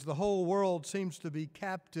age, the whole world seems to be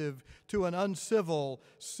captive to an uncivil,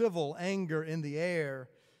 civil anger in the air,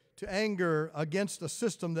 to anger against a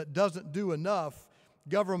system that doesn't do enough,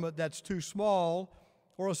 government that's too small,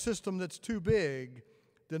 or a system that's too big,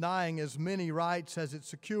 denying as many rights as it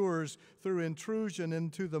secures through intrusion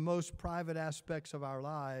into the most private aspects of our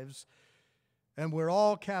lives. And we're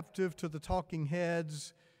all captive to the talking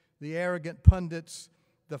heads, the arrogant pundits,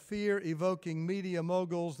 the fear-evoking media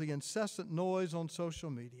moguls, the incessant noise on social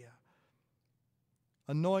media.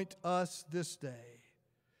 Anoint us this day,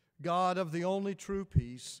 God of the only true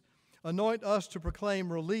peace. Anoint us to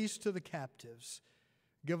proclaim release to the captives.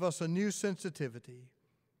 Give us a new sensitivity,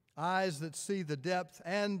 eyes that see the depth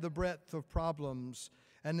and the breadth of problems,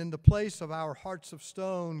 and in the place of our hearts of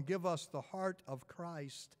stone, give us the heart of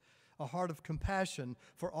Christ, a heart of compassion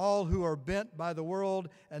for all who are bent by the world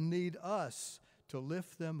and need us to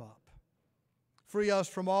lift them up. Free us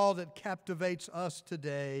from all that captivates us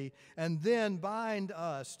today, and then bind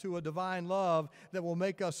us to a divine love that will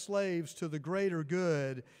make us slaves to the greater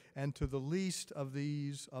good and to the least of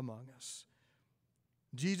these among us.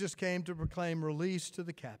 Jesus came to proclaim release to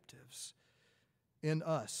the captives. In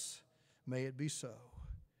us, may it be so.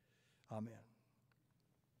 Amen.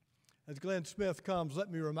 As Glenn Smith comes,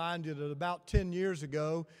 let me remind you that about 10 years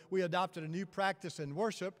ago, we adopted a new practice in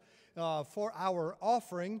worship. for our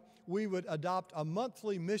offering, we would adopt a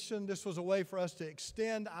monthly mission. This was a way for us to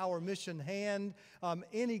extend our mission hand.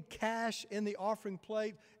 Any cash in the offering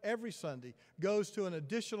plate every Sunday goes to an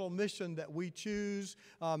additional mission that we choose.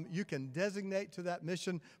 You can designate to that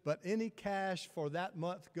mission, but any cash for that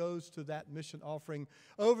month goes to that mission offering.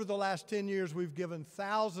 Over the last 10 years, we've given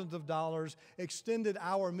thousands of dollars, extended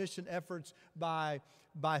our mission efforts by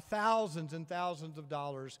thousands and thousands of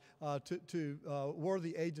dollars to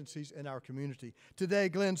worthy agencies in our community. Today,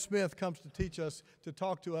 Glenn Smith comes to teach us, to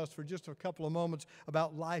talk to us for just a couple of moments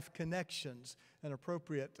about Life Connections, an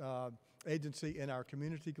appropriate agency in our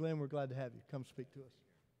community. Glenn, we're glad to have you. Come speak to us.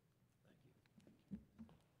 Thank you.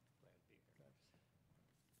 Glad to be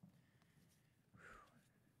here.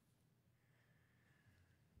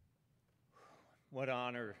 What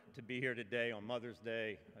honor to be here today on Mother's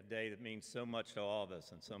Day, a day that means so much to all of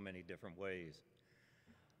us in so many different ways.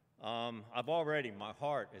 My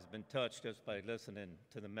heart has been touched just by listening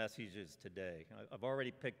to the messages today. I've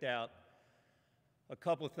already picked out a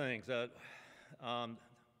couple of things.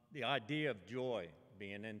 The idea of joy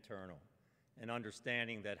being internal and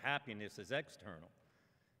understanding that happiness is external.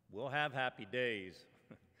 We'll have happy days,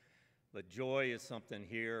 but joy is something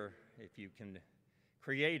here. If you can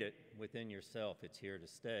create it within yourself, it's here to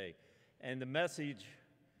stay. And the message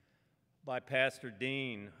by Pastor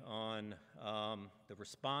Dean on the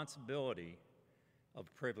responsibility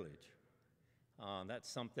of privilege. That's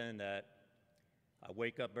something that I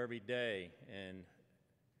wake up every day and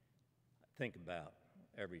think about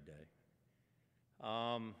every day.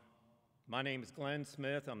 My name is Glenn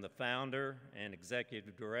Smith. I'm the founder and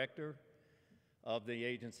executive director of the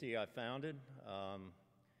agency I founded.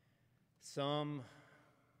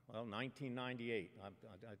 1998. I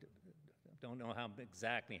don't know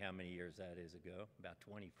exactly how many years that is ago, about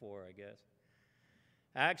 24, I guess.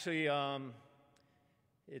 Actually,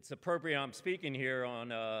 it's appropriate I'm speaking here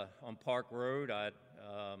on Park Road. In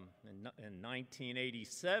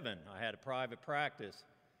 1987, I had a private practice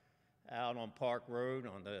out on Park Road,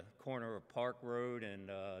 on the corner of Park Road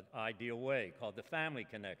and Ideal Way, called the Family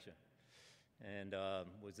Connection, and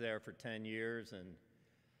was there for 10 years. And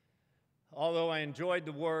although I enjoyed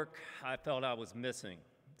the work, I felt I was missing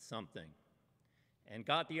something, and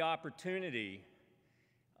got the opportunity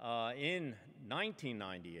in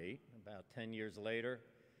 1998, about 10 years later,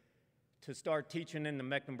 to start teaching in the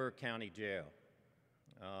Mecklenburg County Jail.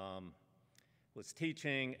 Was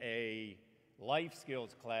teaching a life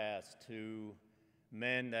skills class to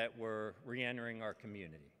men that were re-entering our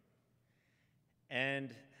community.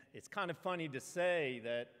 And it's kind of funny to say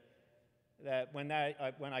that when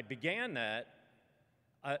I began that,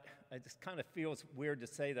 I just kind of feels weird to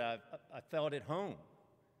say that I felt at home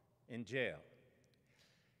in jail.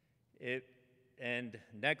 And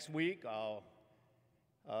next week I'll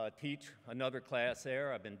teach another class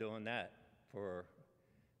there. I've been doing that for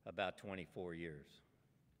about 24 years.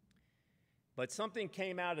 But something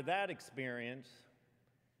came out of that experience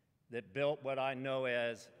that built what I know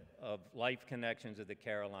as of Life Connections of the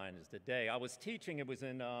Carolinas today. I was teaching, it was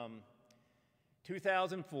in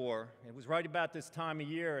 2004. It was right about this time of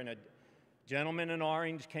year, and a gentleman in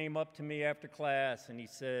orange came up to me after class, and he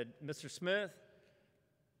said, "Mr. Smith,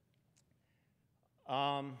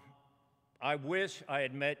 I wish I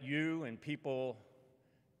had met you and people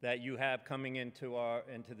that you have coming into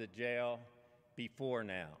the jail before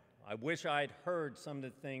now. I wish I had heard some of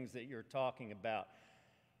the things that you're talking about.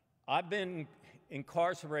 I've been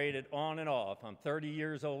incarcerated on and off. I'm 30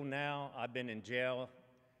 years old now. I've been in jail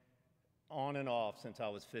on and off since I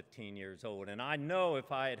was 15 years old. And I know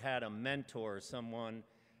if I had had a mentor, someone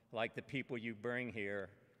like the people you bring here,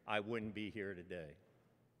 I wouldn't be here today."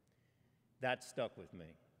 That stuck with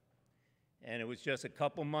me. And it was just a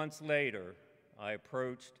couple months later, I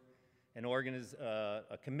approached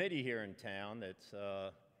a committee here in town that's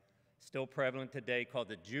still prevalent today called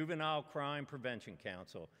the Juvenile Crime Prevention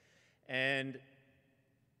Council, and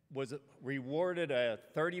was rewarded a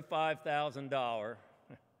 $35,000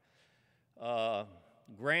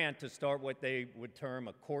 grant to start what they would term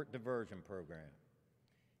a court diversion program.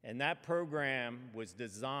 And that program was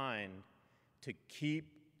designed to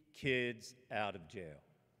keep kids out of jail,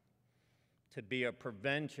 to be a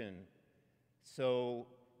prevention so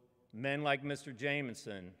men like Mr.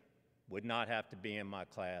 Jamison would not have to be in my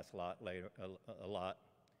class a lot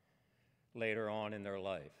later on in their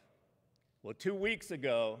life. Well, 2 weeks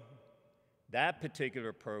ago, that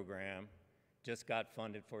particular program just got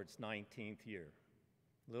funded for its 19th year.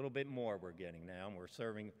 A little bit more we're getting now, and we're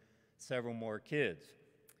serving several more kids.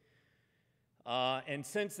 And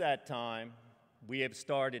since that time, we have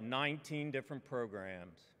started 19 different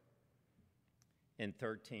programs in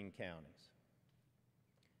 13 counties,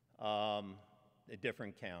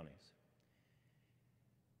 different counties.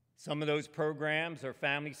 Some of those programs are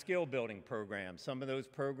family skill building programs. Some of those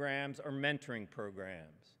programs are mentoring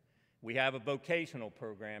programs. We have a vocational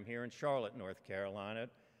program here in Charlotte, North Carolina,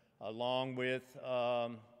 along with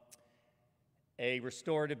a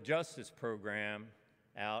restorative justice program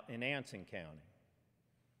out in Anson County.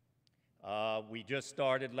 We just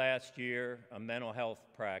started last year a mental health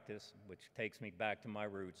practice, which takes me back to my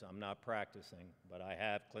roots. I'm not practicing, but I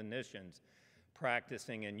have clinicians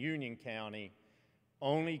practicing in Union County,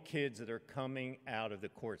 only kids that are coming out of the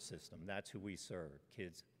court system. That's who we serve,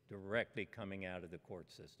 kids directly coming out of the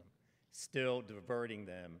court system, still diverting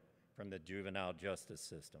them from the juvenile justice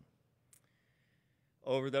system.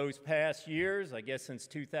 Over those past years, I guess since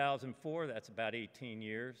 2004, that's about 18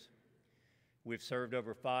 years, we've served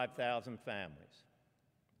over 5,000 families.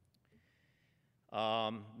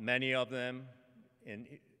 Many of them in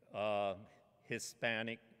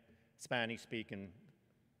Spanish-speaking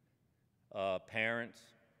parents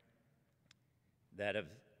that have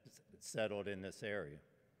settled in this area.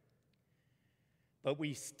 But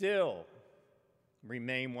we still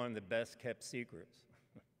remain one of the best kept secrets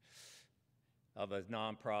of a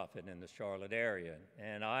nonprofit in the Charlotte area.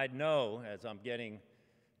 And I know, as I'm getting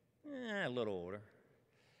a little older,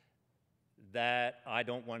 that I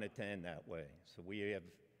don't want it to end that way. So we have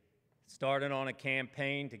started on a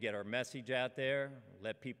campaign to get our message out there,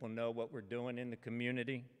 let people know what we're doing in the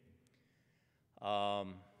community.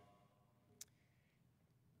 And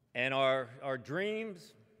our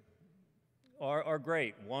dreams are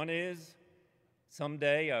great. One is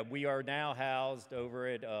someday we are now housed over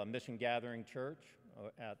at Mission Gathering Church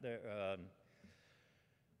out there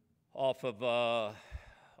off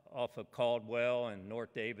of Caldwell and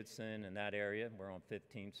North Davidson and that area. We're on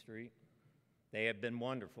 15th Street. They have been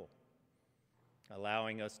wonderful,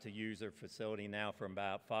 allowing us to use their facility now for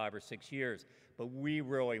about 5 or 6 years. But we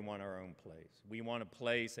really want our own place. We want a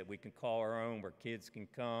place that we can call our own, where kids can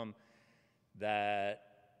come, that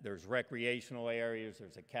there's recreational areas,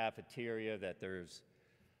 there's a cafeteria, that there's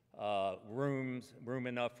room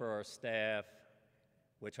enough for our staff,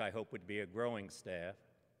 which I hope would be a growing staff,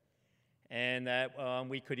 and that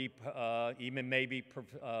we could even maybe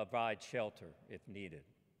provide shelter if needed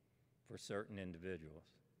for certain individuals.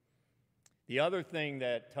 The other thing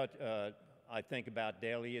that I think about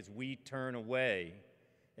daily is we turn away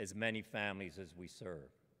as many families as we serve.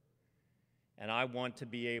 And I want to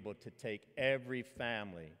be able to take every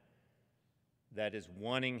family that is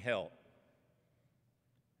wanting help,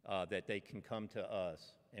 that they can come to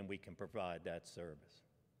us and we can provide that service.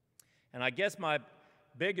 And I guess my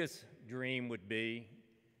biggest dream would be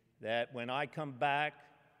that when I come back,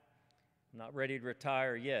 I'm not ready to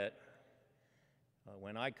retire yet,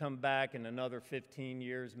 when I come back in another 15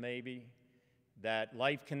 years maybe, that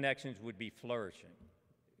Life Connections would be flourishing.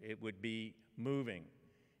 It would be moving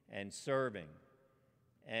and serving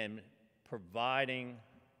and providing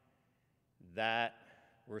that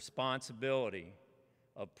responsibility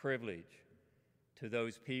of privilege to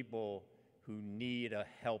those people who need a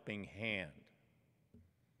helping hand.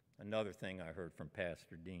 Another thing I heard from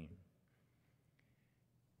Pastor Dean.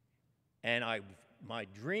 And my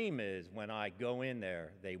dream is when I go in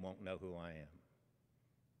there, they won't know who I am.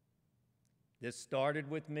 This started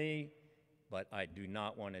with me, but I do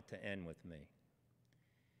not want it to end with me.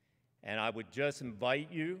 And I would just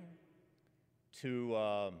invite you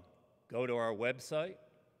to go to our website.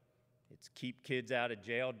 It's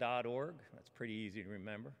keepkidsoutofjail.org. That's pretty easy to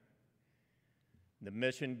remember. The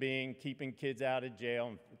mission being keeping kids out of jail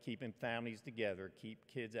and keeping families together,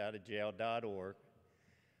 keepkidsoutofjail.org.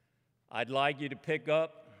 I'd like you to pick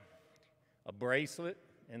up a bracelet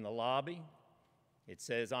in the lobby. It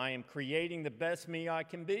says, "I am creating the best me I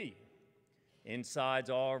can be." Inside's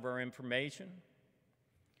all of our information.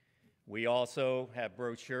 We also have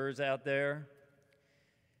brochures out there.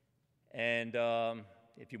 And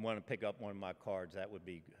if you want to pick up one of my cards, that would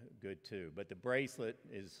be good too. But the bracelet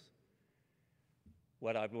is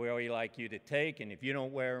what I'd really like you to take. And if you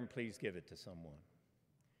don't wear them, please give it to someone.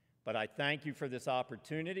 But I thank you for this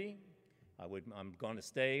opportunity. I'm going to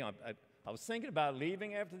stay. I was thinking about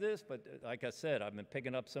leaving after this, but like I said, I've been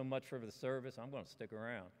picking up so much for the service, I'm going to stick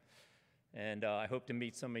around. And I hope to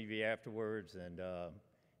meet some of you afterwards. And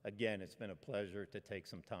again, it's been a pleasure to take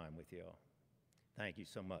some time with you all. Thank you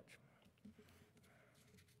so much.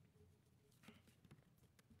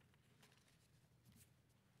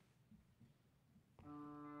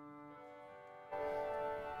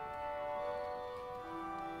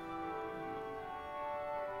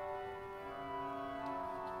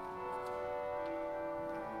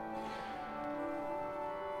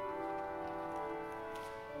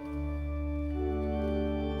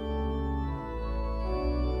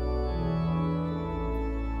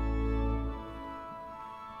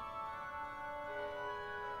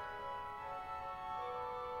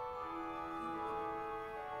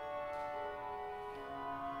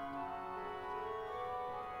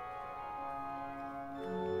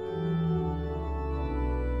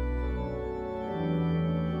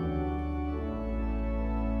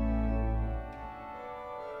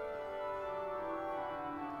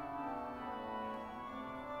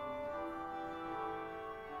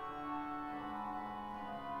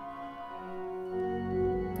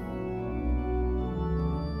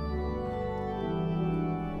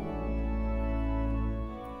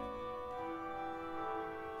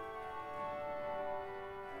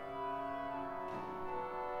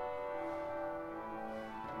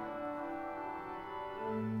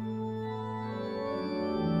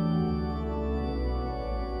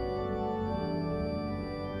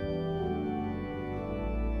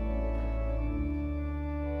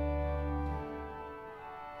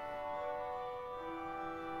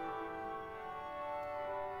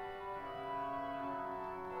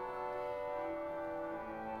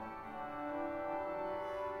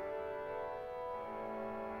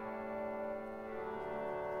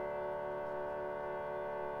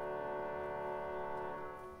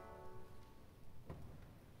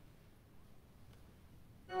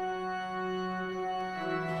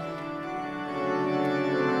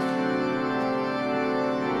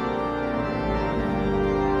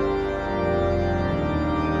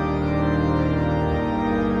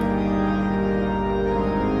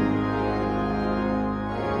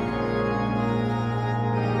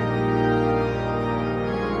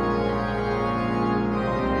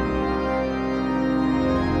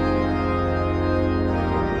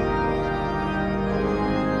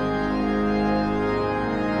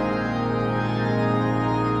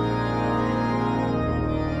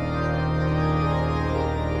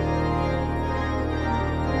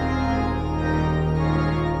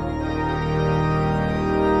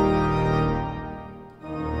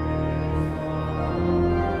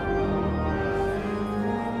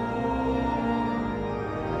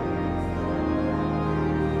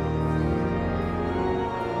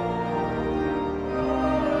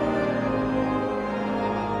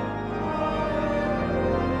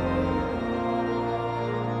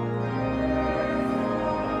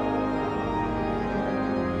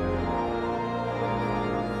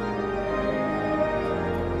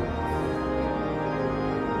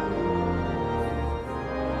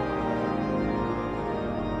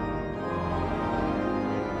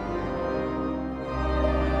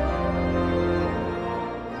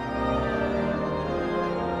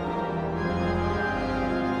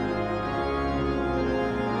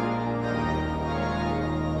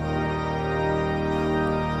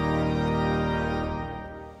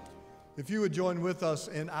 if you would join with us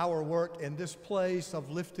in our work in this place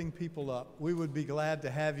of lifting people up, we would be glad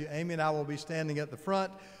to have you. Amy and I will be standing at the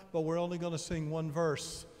front, but we're only going to sing one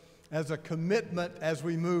verse as a commitment as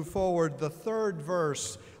we move forward. The third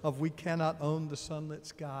verse of We Cannot Own the Sunlit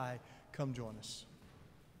Sky. Come join us.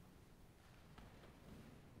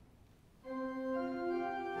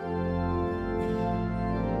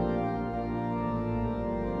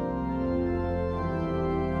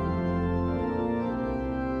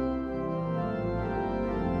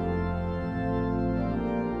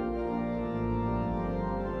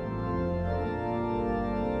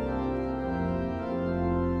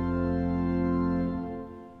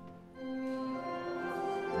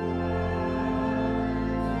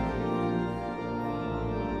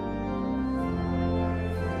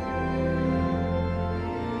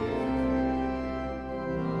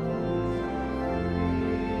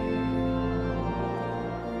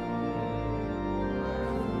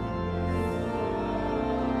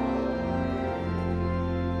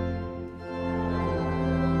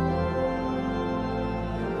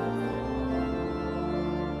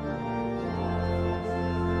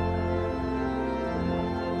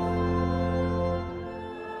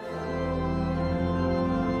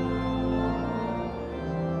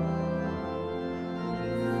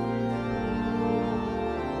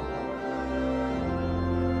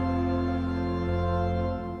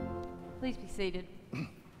 Please be seated.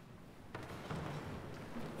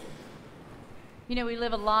 You know, we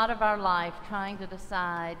live a lot of our life trying to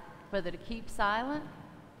decide whether to keep silent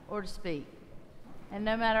or to speak. And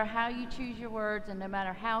no matter how you choose your words and no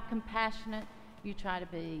matter how compassionate you try to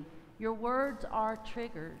be, your words are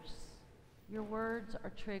triggers. Your words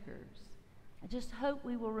are triggers. I just hope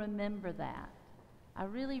we will remember that. I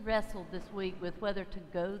really wrestled this week with whether to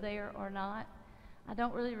go there or not. I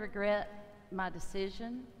don't really regret my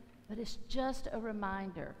decision, but it's just a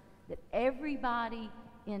reminder that everybody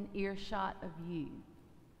in earshot of you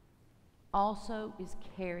also is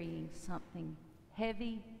carrying something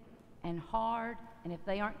heavy and hard, and if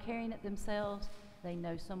they aren't carrying it themselves, they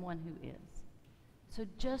know someone who is. So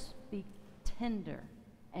just be tender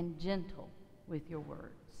and gentle with your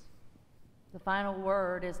words. The final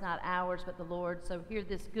word is not ours, but the Lord's, so hear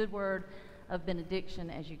this good word of benediction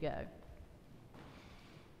as you go.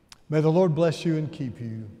 May the Lord bless you and keep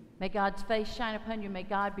you. May God's face shine upon you. May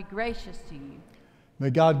God be gracious to you.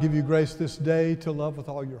 May God give you grace this day to love with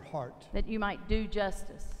all your heart, That you might do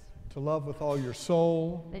justice. to love with all your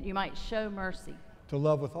soul, That you might show mercy. to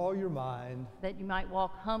love with all your mind. That you might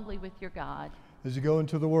walk humbly with your God. As you go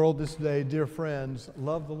into the world this day, dear friends,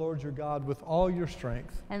 love the Lord your God with all your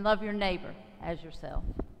strength. And love your neighbor as yourself.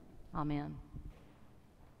 Amen.